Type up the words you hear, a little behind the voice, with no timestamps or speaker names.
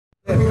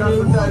It's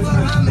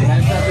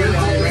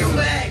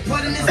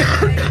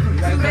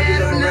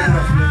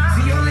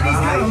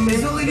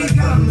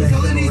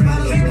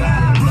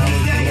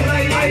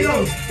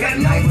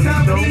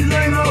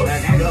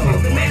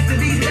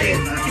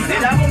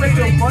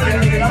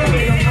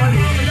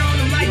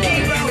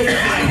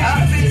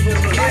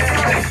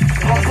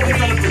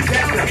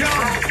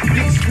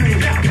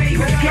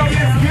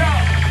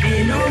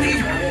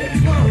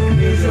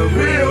a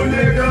real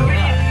nigga,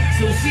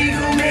 so she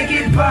gon' make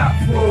it pop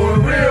for a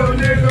real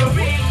nigga.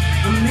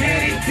 I'm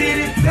headed to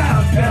the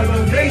top,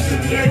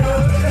 elevation, nigga.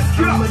 Let's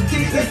go. I'ma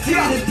take it to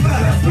the top.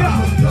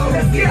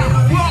 Let's go.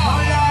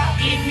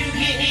 If you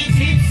get it,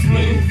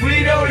 it's we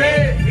don't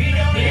let. He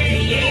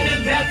ain't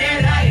about that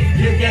life.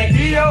 Get that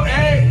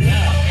DOA.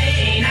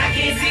 And I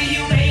can see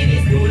you hate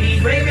this booty.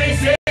 Break that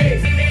shit.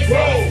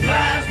 Whoa,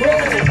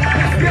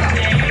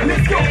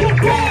 let's go.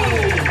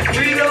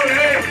 We don't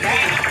let.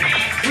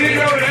 We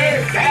don't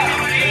let.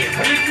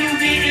 If you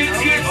get it, it's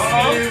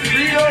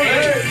we don't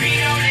let.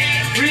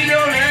 We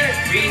don't let.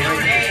 We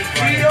don't let.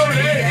 We don't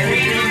let.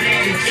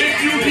 If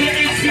you get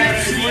it,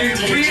 it's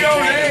we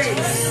don't let.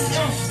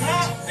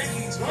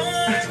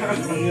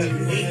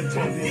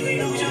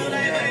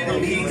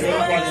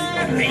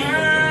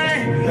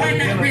 Why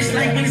not rich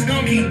like when it's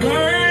gonna keep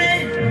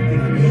going?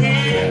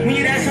 When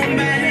you got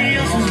somebody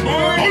else who's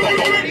born.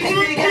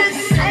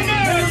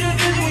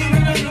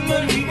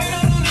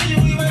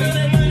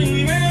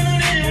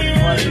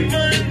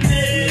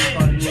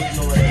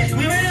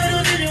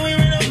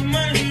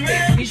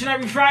 Each and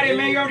every Friday,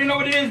 man, you already know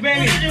what it is,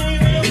 baby.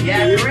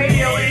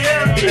 Yacradio,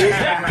 yeah.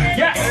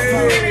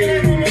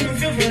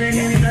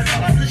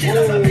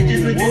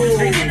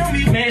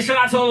 Man, shout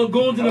out to all the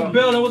goons in the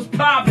building. What's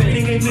poppin'?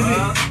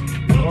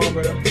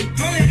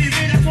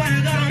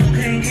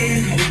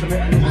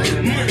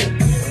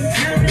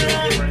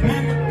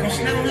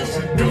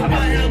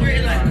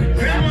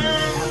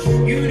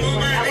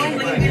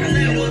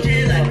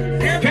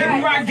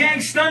 Paperrock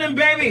gang stunning,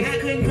 baby.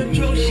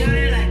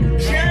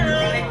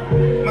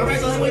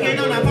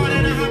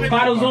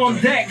 Bottles on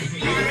deck.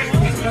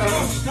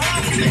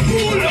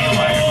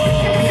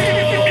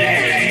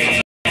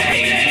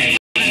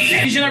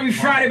 Each and every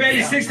Friday,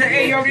 baby, 6 to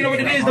 8. You already know what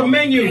it is, the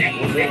menu.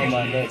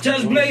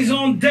 Just Blaze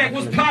on deck.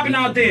 What's popping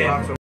out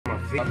there?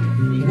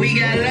 We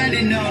got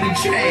London on the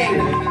train.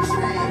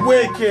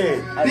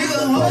 Wicked.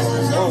 Nigga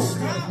hustlers.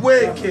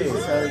 Wicked.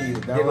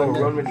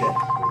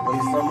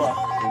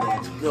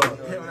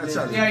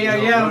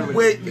 Yo.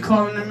 Wait. You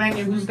calling the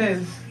menu? Who's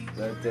this?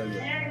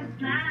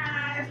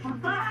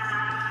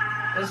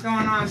 What's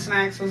going on,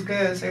 Snacks? What's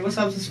good? Say what's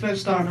up to Spliff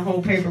Star and the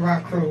whole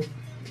Paperrock crew.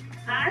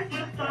 Hi,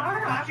 Spliff Star.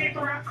 Hi,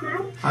 Paperrock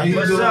crew. How you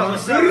doing? What's up?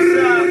 What's up?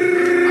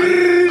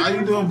 How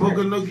you doing,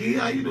 Booker Nookie?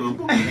 How you doing,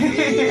 Booker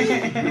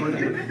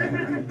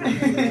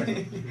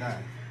Nookie?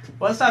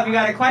 What's up? You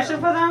got a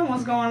question for them?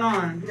 What's going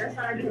on? Yes,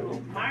 I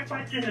do. My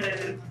question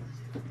is,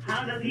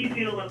 how does he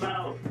feel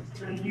about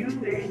the new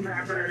big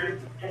rappers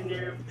and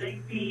their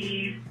fake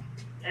beef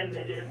and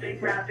their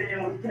fake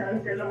rapping with the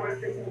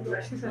words they can do?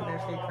 She said they're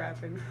fake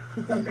rapping.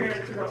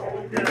 Compared to the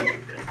old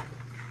generation.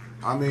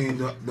 I mean,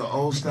 the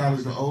old style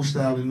is the old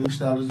style, the new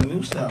style is the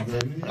new style,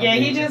 baby. Yeah,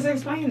 he just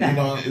explained that. You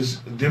know,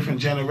 it's different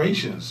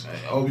generations.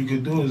 All we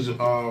could do is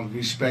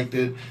respect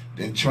it,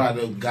 then try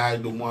to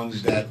guide the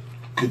ones that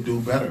could do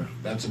better.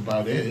 That's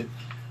about it.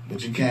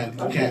 But you can't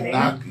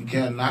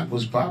knock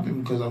what's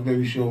popping, because I'm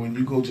very sure when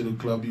you go to the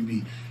club, you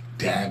be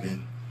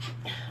dabbing.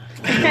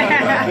 It's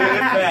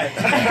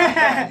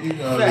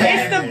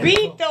the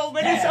beat though,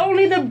 but it's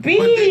only the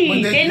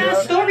beat. They're not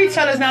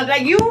storytellers now.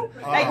 Like you,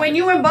 like when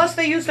you and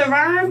Busta used to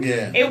rhyme,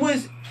 it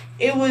was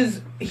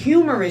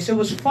humorous. It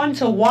was fun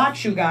to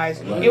watch you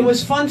guys. Right. It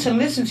was fun to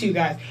listen to you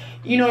guys.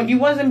 You know, if you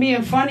wasn't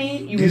being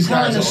funny, you were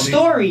telling a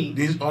story.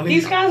 These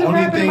guys are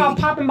rapping about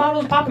popping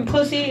bottles, popping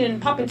pussy,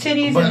 and popping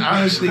titties. But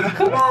honestly,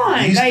 come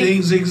on, these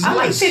things exist. I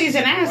like titties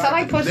and ass. I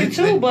like pussy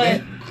too,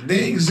 but.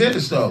 They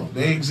exist, though.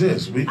 They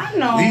exist. I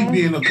know. We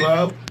be in the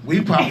club. We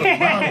popping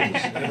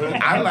bottles.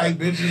 I like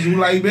bitches who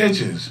like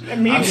bitches.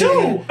 Me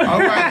too. All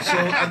right. So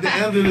at the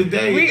end of the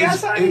day,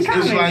 it's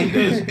like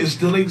this. It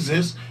still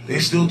exists. They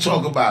still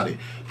talk about it.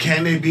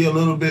 Can they be a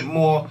little bit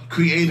more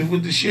creative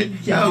with the shit?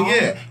 Hell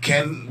yeah.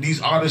 Can these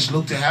artists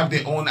look to have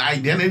their own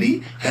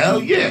identity?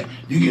 Hell yeah.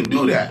 You can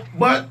do that.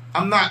 But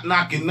I'm not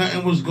knocking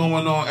nothing what's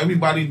going on.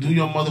 Everybody do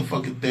your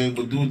motherfucking thing,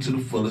 but do it to the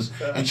fullest.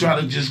 And try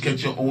to just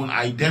get your own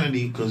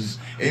identity, because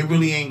it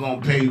really ain't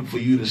going to pay for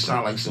you to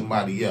sound like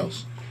somebody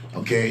else.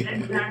 Okay?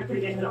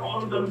 Exactly. And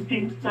all of those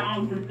things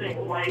sounds and things.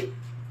 Like,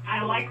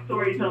 I like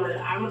storytelling.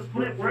 I'm a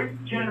split work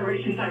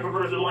generation type of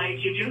person. Like,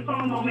 if your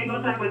song don't make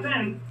no type of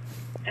sense,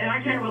 and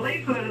I can't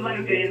relate to it, it's like,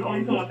 okay, it's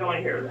only so much I want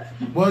to hear that.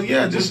 Well,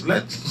 yeah, just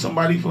let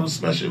somebody from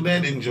special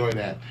ed enjoy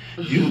that.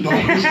 You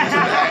don't listen to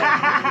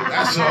that.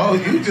 That's all.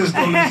 You just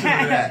don't listen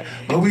to that.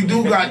 But we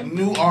do got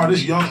new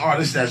artists, young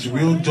artists that's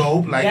real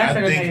dope. Like,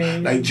 Definitely. I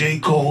think, like J.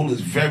 Cole is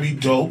very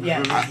dope.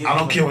 Yes. I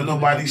don't care what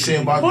nobody say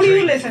about Who Drake. do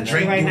you listen to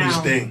Drake right do his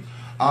now? thing.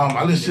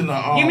 I listen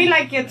to... Give me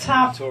like your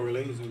top...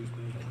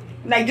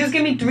 Like, just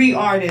give me 3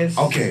 artists.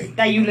 Okay.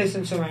 That you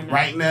listen to right now.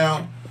 Right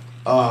now,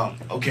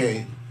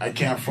 okay, I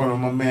can't front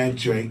on my man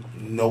Drake.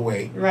 No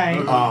way.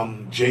 Right.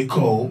 J.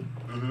 Cole.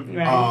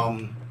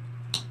 Right.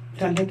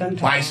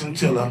 Bryson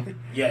Tiller.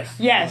 Yes.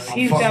 Yes,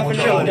 he's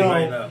definitely dope.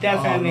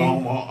 Definitely.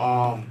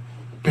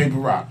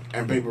 Paperrock.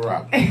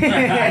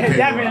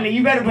 Definitely.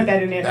 You better put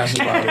that in there. That's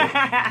about it.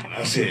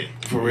 That's it.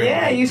 For real.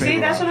 Yeah, you see,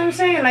 that's what I'm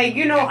saying. Like,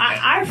 you know,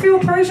 I feel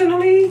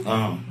personally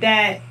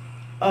that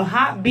a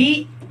hot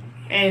beat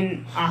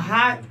and a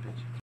hot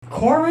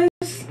chorus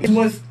is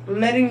what's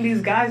letting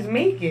these guys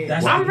make it.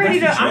 I'm ready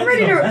to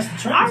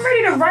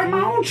write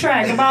my own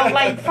track about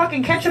like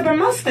fucking ketchup and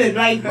mustard.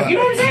 Like, you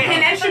know what I'm saying?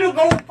 And that shit'll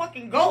go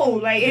fucking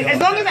gold. Like,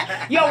 as long as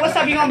yo, what's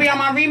up? You gonna be on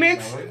my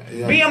remix?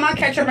 Yeah. Be on my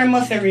ketchup and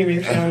mustard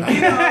remix.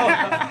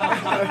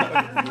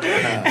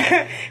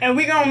 And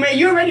we gonna make.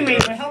 You already made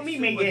it, but help me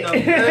make it.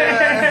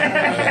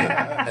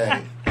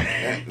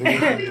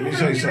 Let me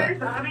show you something.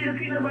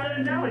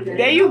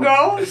 There you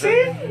go.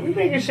 See? We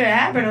making shit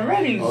happen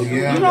already. Oh,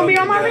 yeah. You gonna be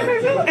on my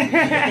remix? You know what?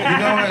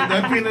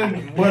 That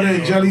peanut butter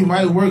and jelly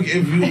might work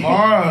if you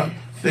are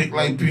thick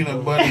like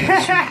peanut butter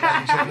and sweet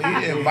like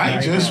jelly. It might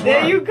just work.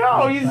 There you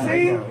go. You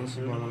see?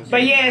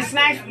 But yeah,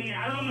 snacks. I mean,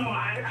 I don't know.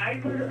 I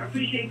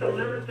appreciate the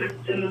lyrics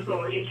in the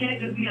song. It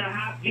can't just be a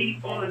hot beat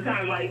all the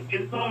time. Like,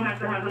 your song has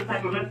to have this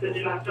type of message,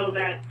 and I feel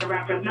that the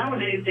rappers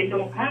nowadays, they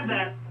don't have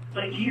that.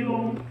 Like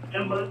you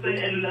and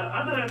Busta and the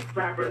other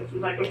rappers,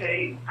 it's like,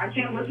 okay, I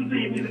can't listen to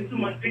your music too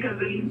much because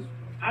then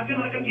I feel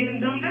like I'm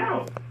getting dumbed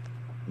out.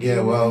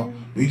 Yeah, well,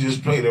 we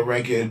just played a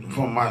record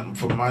from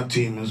my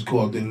team. It's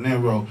called De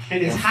Niro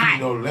and it's hot.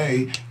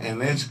 Frito-Lay,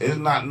 and it's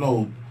not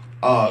no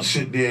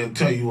sit there and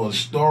tell you a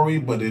story,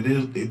 but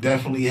it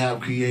definitely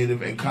have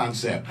creative and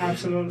concept.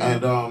 Absolutely.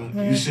 And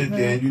you sit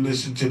there and you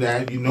listen to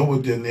that, you know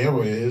what De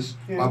Niro is.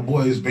 Yeah. My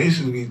boy is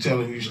basically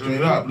telling you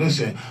straight up,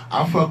 listen,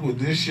 I fuck with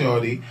this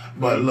shorty,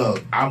 but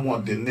look, I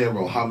want De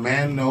Niro. Her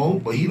man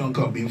know, but he don't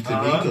come beef to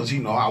me because he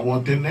know I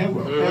want De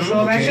Niro. That's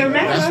all that should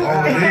matter. That's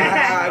all it is.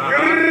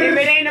 If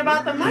it ain't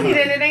about the money,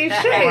 then it ain't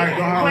shit. Right,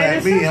 don't holler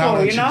at me,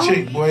 holler at your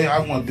chick, boy. I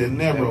want De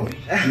Niro. You feel me?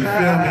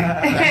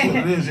 That's what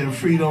it is. In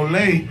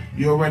Frito-Lay,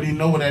 you already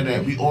know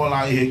that we all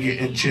out here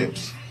getting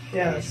chips.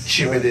 Yes.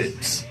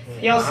 Chips.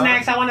 Yo,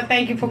 Snacks, I want to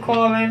thank you for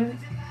calling.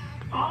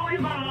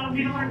 Always my love.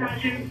 You know I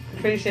got you.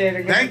 Appreciate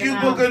it. Thank you,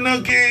 Booker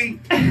Nookie.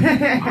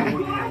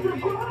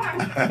 Of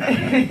course.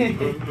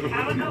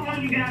 Have a good one,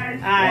 you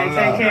guys. All right,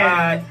 take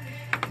care.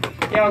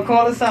 Yo,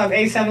 call us up,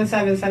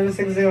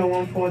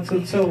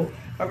 877-760-1422.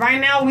 But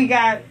right now, we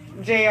got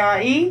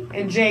JRE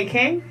and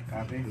JK.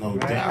 No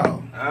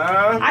doubt.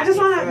 I just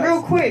want to,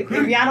 real quick,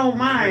 if y'all don't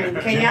mind,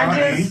 can y'all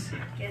just...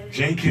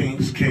 J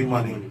Kings, K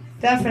Money.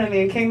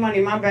 Definitely, King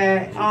Money, my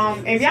bad.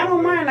 If y'all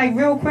don't mind, like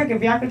real quick,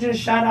 if y'all could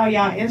just shout out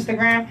y'all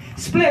Instagram.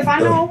 Spliff, I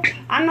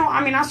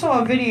mean, I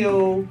saw a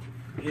video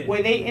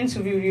where they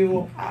interviewed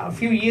you a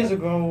few years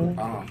ago,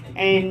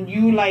 and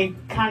you like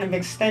kind of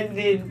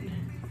extended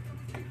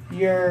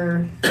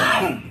your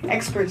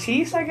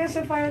expertise, I guess,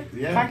 if I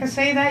can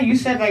say that. You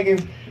said like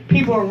if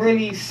people are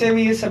really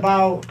serious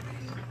about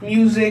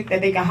music,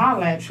 that they can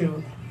holler at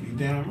you.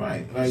 Damn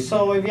right. Like,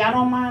 so if y'all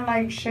don't mind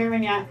like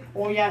sharing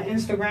all y'all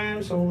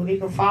Instagrams so they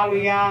can follow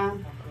y'all.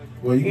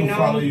 Well, you can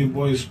follow your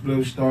boy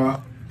Spliff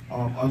Star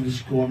 _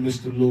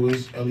 Mr.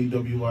 Lewis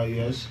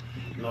LEWIS.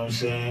 You know what I'm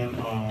saying?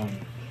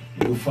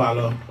 You can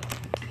follow.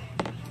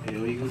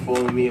 You can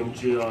follow me. I'm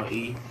GRE.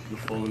 You can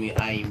follow me.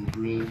 I am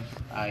Green.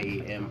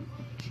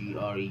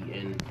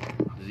 IAMGRENZ.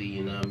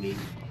 You know what I mean?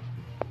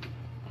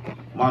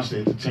 Monster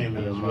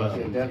Entertainment as well.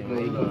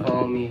 Definitely, you can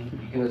follow me.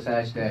 You can just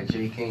hashtag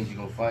J Kings. You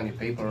can find it,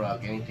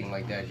 Paperrock, anything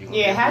like that. You can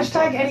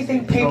hashtag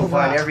anything Paperrock. You can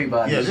find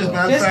everybody. Yeah, just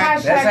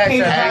hashtag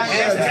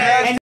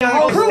Paperrock. And the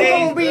whole crew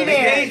will be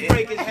there.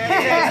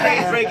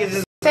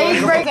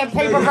 Stage break and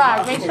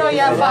Paperrock. Make sure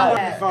y'all follow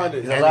that. Follow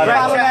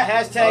that.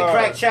 Hashtag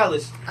Crack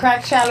Chalice.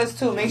 Crack Chalice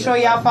too. Make sure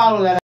y'all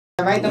follow that.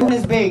 Right, the moon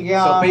is big,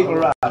 y'all. So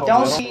Paperrock.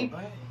 Don't sleep.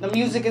 The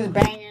music is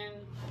banging.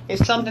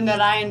 It's something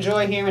that I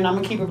enjoy hearing. I'm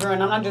gonna keep it real.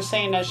 And I'm not just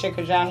saying that shit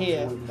because y'all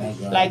here.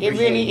 Like, it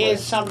really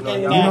is something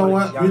that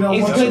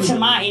is good to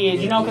my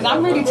ears, you know, because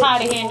I'm really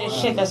tired of hearing this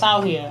shit that's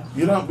out here. I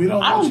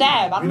don't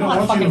dab. I'm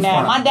not a fucking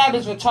dab. My dab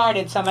is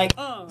retarded, so I'm like,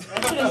 that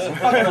shit is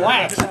fucking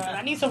whack.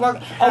 I need some work.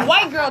 A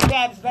white girl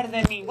dabs better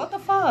than me. What the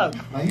fuck?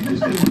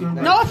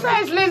 No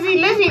offense,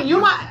 Lizzie.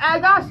 I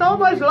got so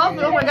much love.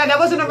 Oh my god, that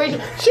wasn't a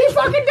racial. She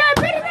fucking dab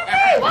better than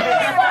me. What the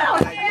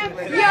fuck?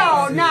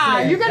 Yo, nah,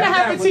 you're gonna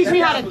have to teach me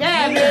how to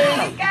dab,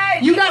 man.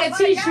 You gotta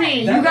teach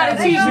me. You gotta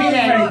teach me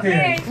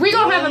that. We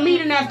gonna have a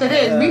meeting after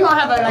this. We gonna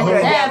have a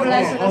dab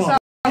lesson or something.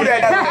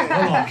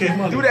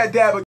 Do that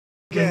dab again.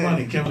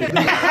 K-Money. Dab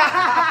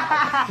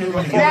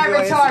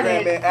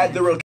retarded. At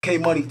the real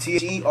K-Money.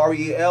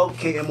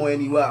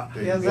 THERELKMONEY.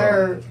 Yes,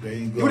 sir. There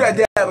you go. Do that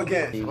dab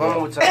again. One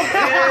more time.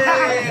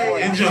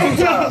 Enjoy.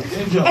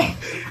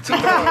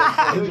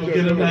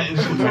 Get him that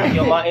Instagram.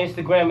 Yo, my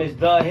Instagram is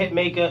The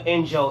Hitmaker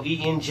Enjo.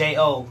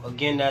 ENJO.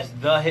 Again, that's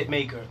The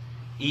Hitmaker.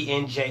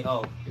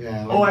 ENJO.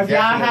 Yeah. Or if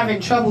y'all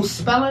having trouble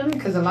spelling,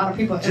 because a lot of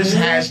people just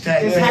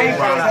hashtag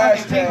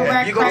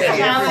Paperrock you gonna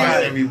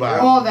find everybody.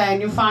 All that,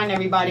 and you find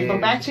everybody. But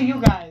back to you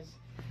guys.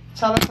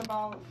 Tell us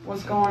about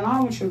what's going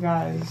on with you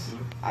guys.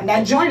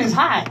 That joint is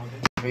hot.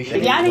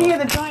 If y'all didn't hear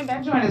the joint,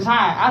 that joint is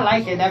hot. I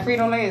like it. That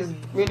Frito-Lay is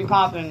really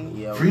popping.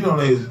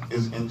 Frito-Lay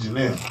is in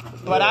Geneva.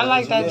 But I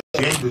like that.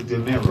 David De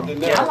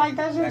Niro. I like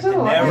that shit too.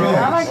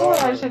 I like all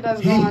that shit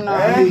that's going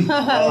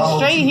on.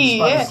 Straight heat.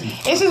 Yeah.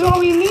 This is what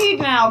we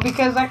need now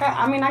because, like,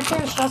 I mean, I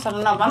can't stress it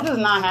enough. I'm just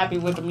not happy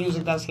with the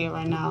music that's here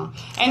right now.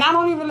 And I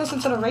don't even listen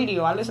to the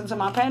radio. I listen to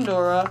my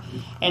Pandora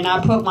and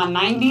I put my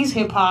 90s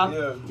hip hop.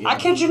 I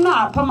kid you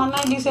not. I put my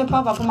 90s hip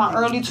hop. I put my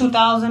early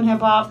 2000 hip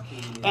hop.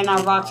 And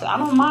I rock to. I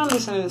don't mind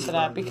listening to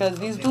that because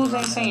these dudes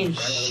ain't saying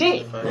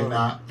shit. They're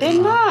not. And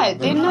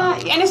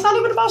it's not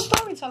even about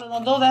storytelling,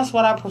 although that's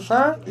what I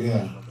prefer.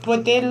 Yeah.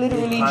 But they're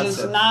literally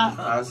just not.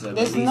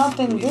 There's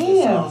nothing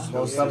there.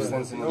 No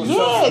substance in the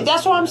Yeah,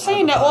 that's what I'm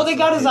saying. That all they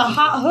got is a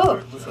hot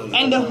hook,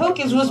 and the hook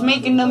is what's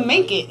making them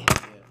make it.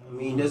 I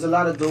mean, there's a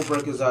lot of dope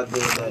records out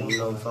there that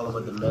it's all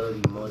about the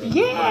melody more than the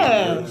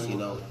lyrics,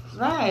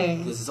 Right.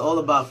 This is all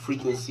about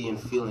frequency and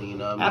feeling,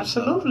 what I mean?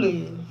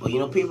 Absolutely. But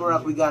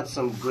Paperrock, we got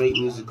some great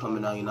music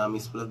coming out, what I mean?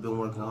 Spliff been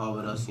working hard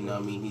with us, what I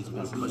mean? He's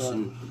been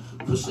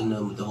pushing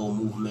the whole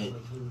movement,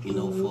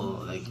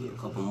 for like a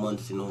couple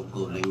months, going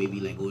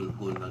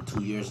on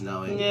 2 years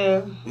now. And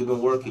we've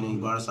been working, and he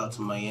brought us out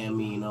to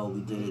Miami,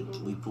 we did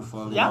it, we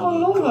performed it. Y'all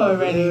all over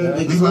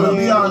already. We're gonna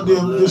be out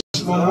there this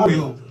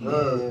Memorial.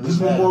 This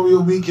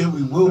Memorial weekend,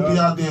 we will be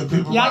out there.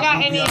 Y'all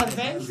got any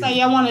events that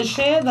y'all want to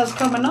share that's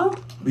coming up?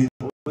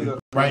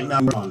 Right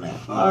now, we're on that.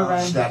 All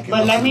right.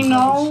 But let me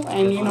know,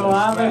 and I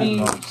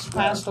already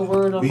passed the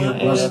word over it.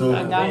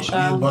 I got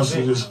y'all.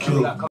 Buster just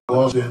killed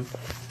Boston.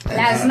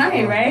 Last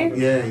night, right?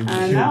 Yeah.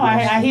 I know.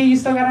 I hear you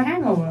still got a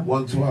hangover.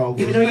 112.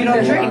 Even though you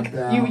don't drink,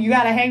 you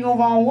got a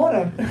hangover on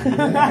water. I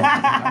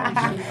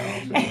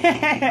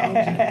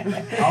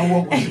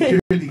work with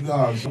security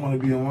guards. I want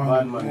to be on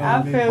one.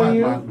 I feel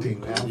you.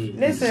 Thing,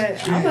 listen,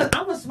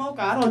 I'm a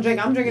smoker. I don't drink.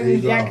 I'm drinking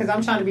this Jack because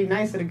I'm trying to be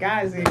nice to the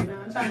guys here.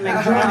 I'm trying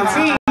to join the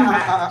team.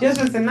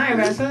 Just for tonight,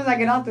 but as soon as I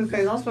get off this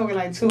place, I'm smoking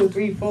like 2,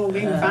 3, 4,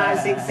 maybe 5,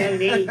 6,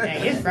 7, 8.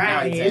 Like, it's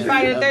Friday. It's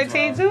Friday the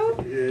 13th too?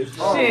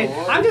 Shit.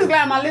 I'm just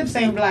glad my lips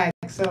ain't black.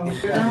 So,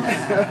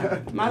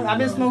 I've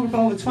been smoking for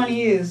over 20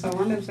 years, so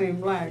my lips ain't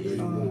black. So, you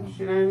know what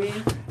I mean?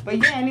 But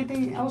yeah,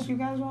 anything else you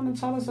guys want to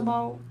tell us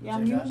about y'all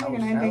music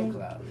and anything?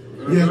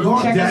 Yeah, go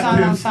on Check us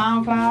out on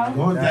SoundCloud.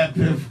 Go on that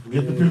Piff.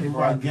 Get the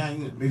Paperrock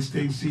Gang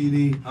mixtape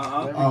CD. Go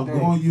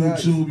on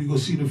YouTube. You go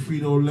see the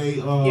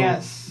Frito-Lay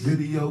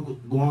video.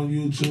 Go on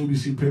YouTube. You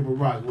see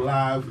Paperrock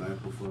live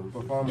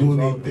doing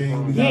their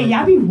thing. Yeah,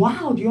 y'all be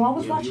wild. Yo, I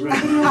was watching the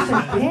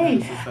videos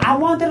today. I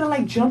wanted to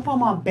like jump on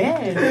my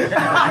bed. Yo,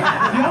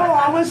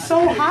 I was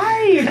so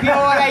hyped. Yo,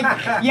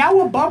 like y'all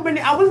were bumping.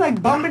 I was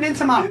like bumping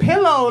into my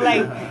pillow,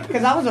 like,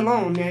 cause I was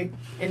alone, like,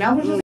 and I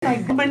was just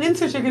like bumping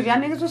into shit because y'all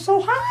niggas were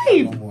so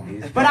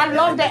hyped. But I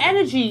love the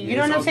energy. You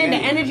know what I'm saying? The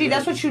energy,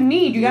 that's what you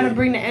need. You gotta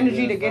bring the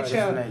energy to get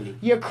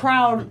your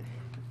crowd,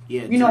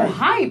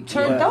 hype,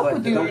 turned up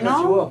with you,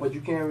 you up, but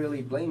you can't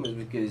really blame us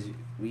because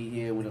we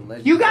here with a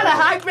legend. You got a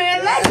hype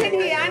man legend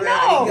here, I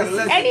know.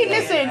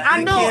 Listen,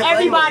 I know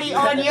everybody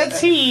on your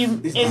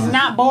team is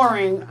not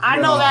boring. I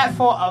know that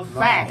for a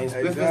fact.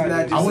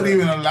 I wouldn't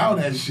even allow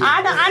that shit.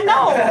 I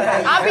know.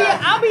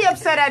 I'll be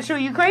upset at you.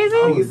 You crazy?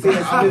 I'll be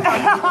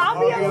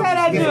upset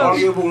at you.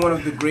 Arguably one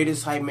of the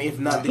greatest hype men, if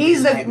not the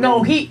greatest hype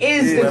man. He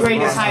is the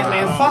greatest hype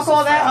man. Fuck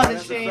all that other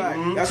shit.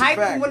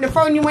 Hype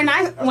when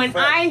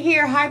I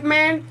hear hype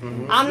man,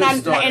 I'm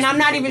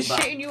not even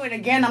shitting you. And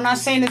again, I'm not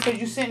saying this because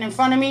you're sitting in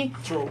front of me.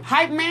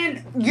 Hype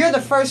man, you're the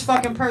first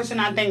fucking person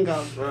I think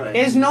of. Right.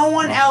 There's no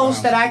one else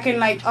that I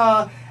can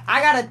I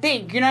gotta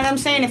think. You know what I'm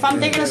saying? If I'm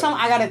thinking of something,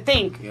 I gotta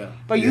think. Yeah.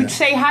 But you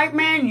say hype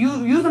man,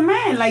 you the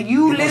man. Like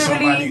you literally.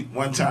 Somebody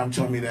one time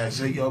told me that.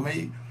 Say, yo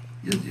man,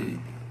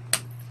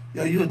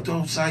 you a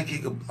dope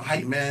psychic, a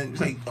hype man.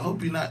 Like, I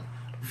hope you're not.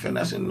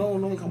 I said, no,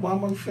 why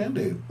am I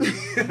offended?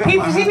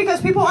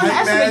 Because people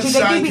underestimate you. They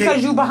think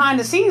because you behind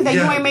the scenes that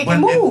you ain't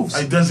making moves.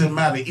 It doesn't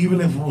matter. Even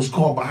if it was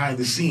called behind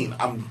the scene,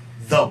 I'm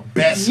the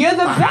best. You're the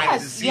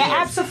best.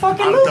 Yeah,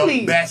 absolutely. I'm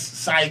the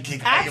best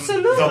sidekick.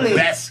 Absolutely. I am the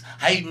best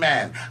hype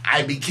man.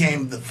 I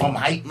became from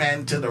hype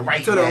man to the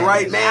right man. To the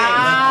right man.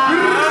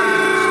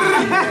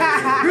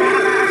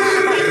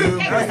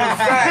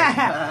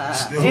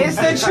 It's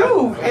the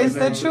truth. It's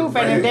the truth.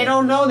 And if they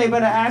don't know, they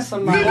better ask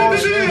somebody. We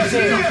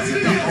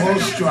all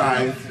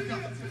strive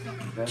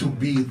to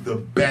be the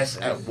best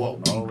at what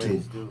we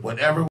do.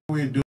 Whatever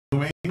we're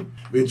doing,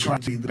 we're trying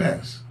to be the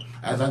best.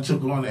 As I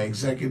took on the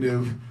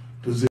executive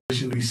position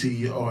to be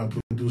CEO and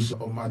producer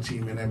of my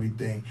team and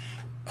everything,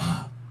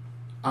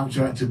 I'm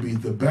trying to be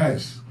the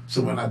best.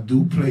 So when I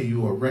do play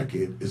you a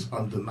record, it's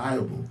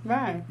undeniable.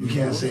 Right. You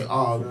can't say,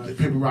 the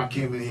Paperrock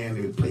came in here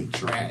and they played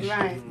trash.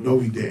 Right. No,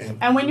 we didn't.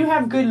 And when you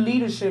have good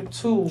leadership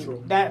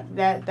too,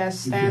 that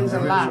stands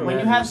a lot. When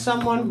you have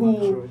someone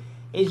who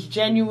is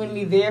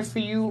genuinely there for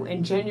you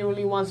and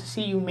genuinely wants to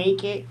see you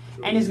make it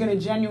and is going to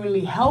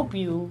genuinely help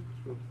you,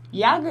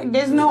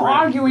 there's no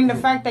arguing the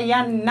fact that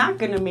y'all not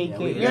going to make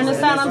it. You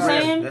understand what I'm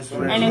saying?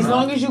 And as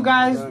long as you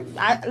guys,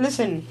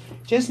 listen,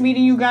 just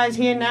meeting you guys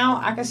here now,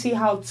 I can see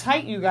how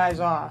tight you guys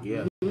are.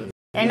 Yeah.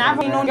 And I've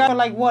only known you guys for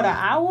like, what, an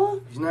hour?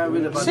 It's not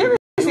really about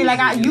seriously,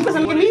 like, you was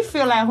making me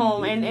feel at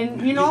home.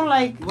 And you know,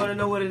 like... You want to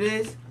know what it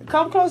is?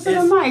 Come close to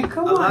the mic.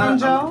 Come on,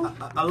 Joe.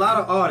 A lot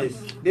of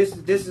artists,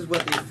 this is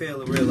what they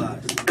fail to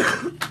realize.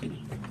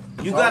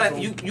 You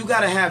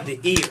gotta have the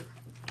ear.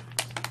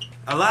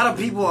 A lot of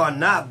people are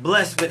not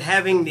blessed with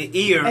having the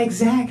ear,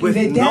 with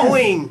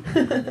knowing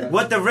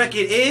what the record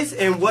is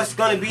and what's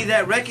gonna be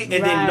that record,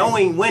 and then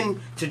knowing when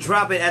to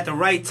drop it at the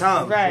right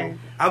time. Right.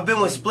 I've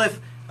been with Spliff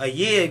a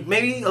year,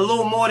 maybe a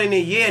little more than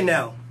a year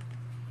now.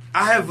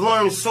 I have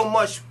learned so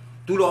much.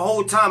 Through the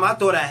whole time, I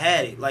thought I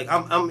had it. Like,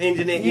 I'm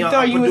engineer. You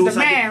thought you was the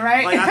man,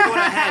 right? Like, I thought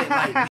I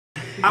had it. Like,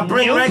 I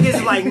bring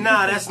records, like,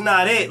 nah, that's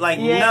not it. Like,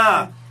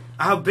 nah.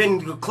 I've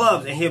been to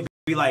clubs, and he'll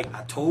be like,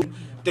 I told you.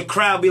 The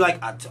crowd be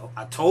like, I told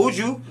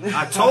you.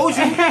 I told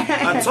you.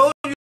 I told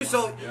you.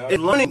 So,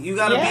 it's learning. You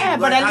gotta be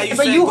like, how you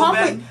say,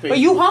 but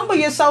you humble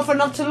yourself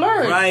enough to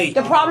learn. Right.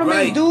 The problem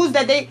is dudes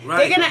that they're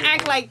gonna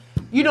act like,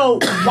 you know,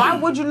 why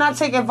would you not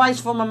take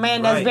advice from a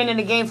man that's been in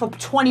the game for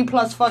 20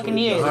 plus fucking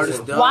years?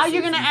 Why are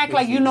you gonna act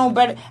like you know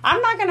better?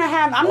 I'm not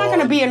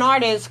gonna be an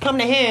artist, come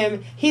to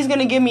him, he's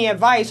gonna give me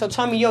advice or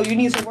tell me, yo, you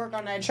need to work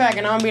on that track,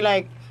 and I'm gonna be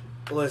like,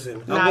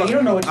 listen, nah, you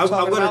don't know what you're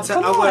talking about.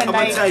 I'm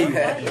gonna tell you.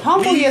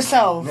 Humble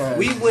yourself.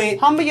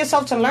 Humble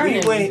yourself to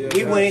learning.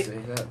 We went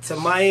to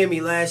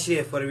Miami last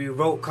year for the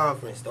Revolt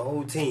conference, the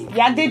whole team.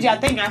 Yeah, I did. I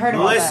think I heard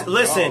about that.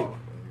 Listen.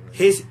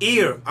 His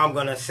ear, I'm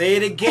gonna say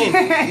it again,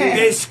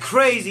 it's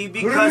crazy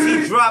because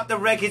he dropped the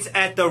records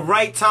at the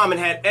right time and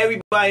had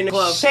everybody in the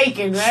club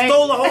shaking, right?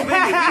 Stole the whole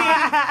building.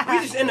 We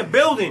just in the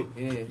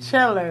building,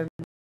 chilling.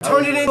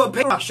 Turned it into a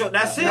Paperrock show.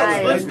 That's it.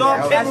 Let's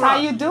start Paperrock. That's how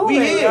you do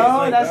it,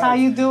 yo. That's how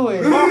you do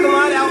it. Parking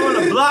lot out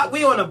on the block.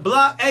 We on the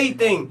block.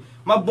 Everything.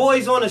 My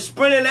boys on the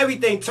sprint and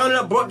everything. Turning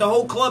up, brought the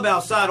whole club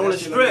outside on the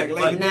strip.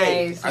 Like,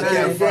 nice. I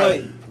can't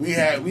front. We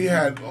had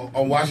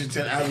on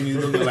Washington Avenue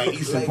looking like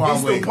Eastern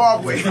Parkway.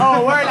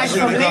 Oh, word, like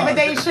some Labor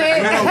Day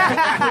shit.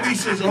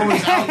 Police is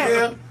always out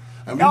there.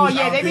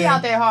 They be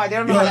out there hard. They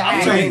don't know how to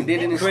act.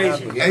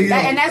 Crazy.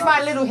 And that's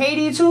by Little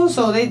Haiti too,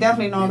 so they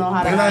definitely don't know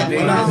how to act.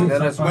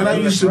 When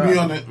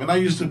I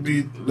used to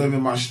be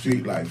living my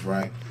street life,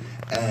 right,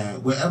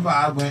 and wherever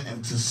I went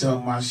and to sell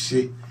my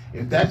shit,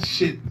 if that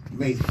shit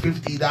made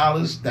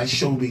 $50, that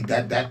showed me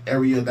that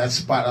area, that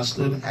spot I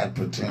stood in had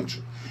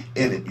potential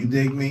in it. You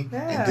dig me?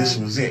 Yeah. And this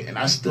was it. And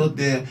I stood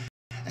there,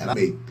 and I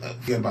made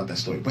forget about that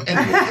story. But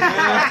anyway,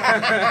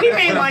 he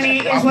made money.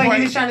 Is what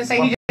he was trying to say.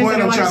 He just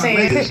didn't want to say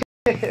it.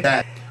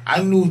 That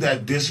I knew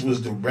that this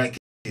was the record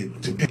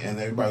to pick, and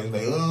everybody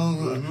was like,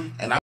 oh,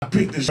 and I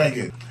picked this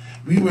record.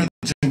 We went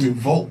to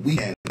Revolt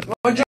Weekend.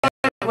 What joint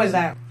was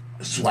that?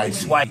 Swipe.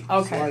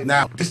 Okay.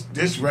 Now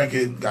this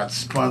record got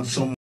spun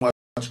so much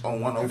on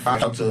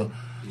 105.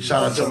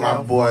 Shout out to my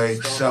boy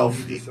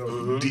Self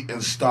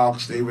and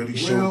Starks. They really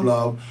showed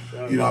love.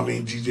 You know what I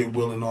mean? DJ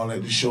Will and all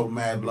that. They showed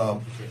mad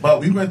love.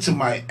 But we went to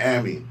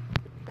Miami.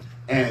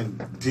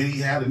 And Diddy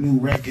had a new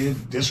record.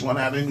 This one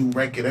had a new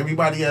record.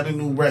 Everybody had a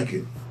new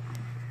record.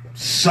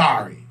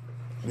 Sorry.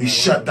 We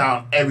shut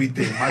down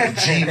everything. My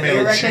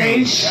Gmail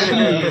changed.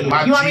 You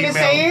want me to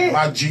say it?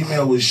 My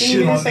Gmail was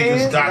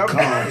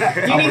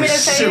shitoniggas.com. You need me to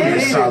say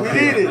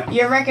it?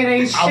 Your record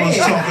ain't shit.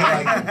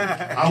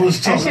 I was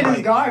talking that shit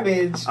is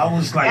garbage. I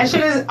was like, that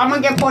shit is, I'm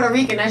gonna get Puerto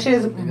Rican. That shit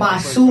is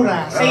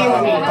basura. Say it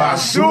with me.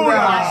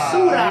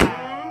 Basura.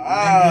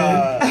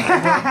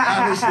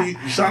 Honestly,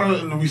 shout out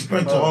and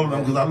respect to all of them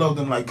because I love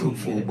them like cook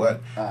food.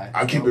 But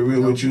I keep it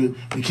real with you.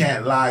 We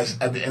can't lie.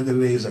 At the end of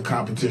the day, it's a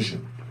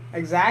competition.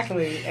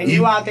 Exactly, and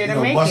you out there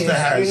to make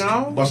Busta it.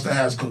 Busta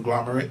has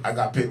conglomerate. I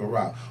got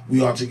Paperrock.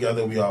 We are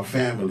together. We are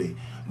family.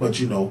 But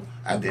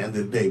at the end of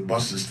the day,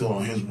 Busta's still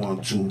on his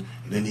 1-2, and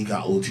then he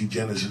got OT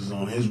Genesis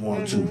on his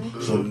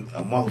 1-2. So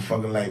a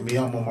motherfucker like me,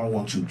 I'm on my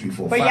 1, 2, 3,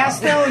 4, 5. But y'all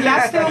still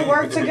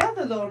work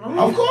together though,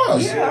 no? Of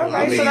course. Yeah, right.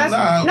 I mean, so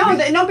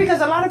that's because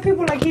a lot of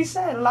people, like he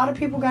said, a lot of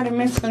people got it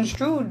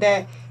misconstrued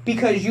that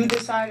because you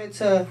decided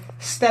to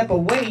step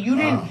away, you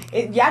didn't.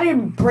 Y'all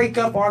didn't break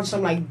up on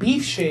some like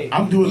beef shit.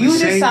 I'm doing the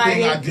same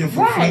thing I did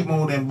for Flip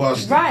Mode and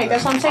Busta. Right,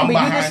 that's what I'm saying.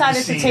 But you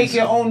decided to take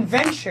your own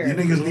venture. You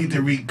niggas need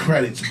to read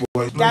credits,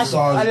 boys. That's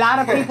a lot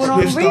of people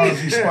don't read.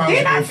 Spliff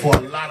responsible for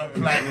a lot of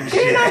platinum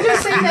shit. You're not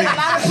just saying that a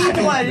lot of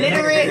people are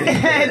illiterate.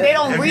 They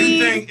don't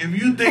read. If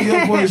you think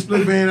your boy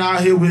Spliff ain't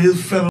out here with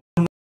his fellow.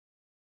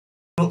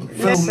 You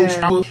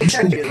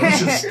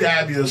should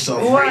stab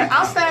yourself.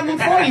 I'll stab him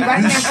for you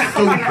right next to your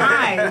fucking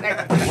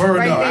eye.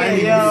 Word up. I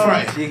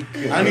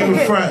ain't even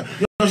front.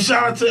 Yo,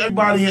 shout out to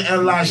everybody in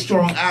LI,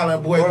 Strong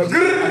Island, boy. I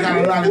got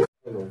a lot of...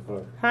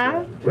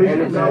 Huh?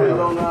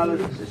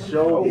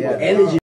 Energy.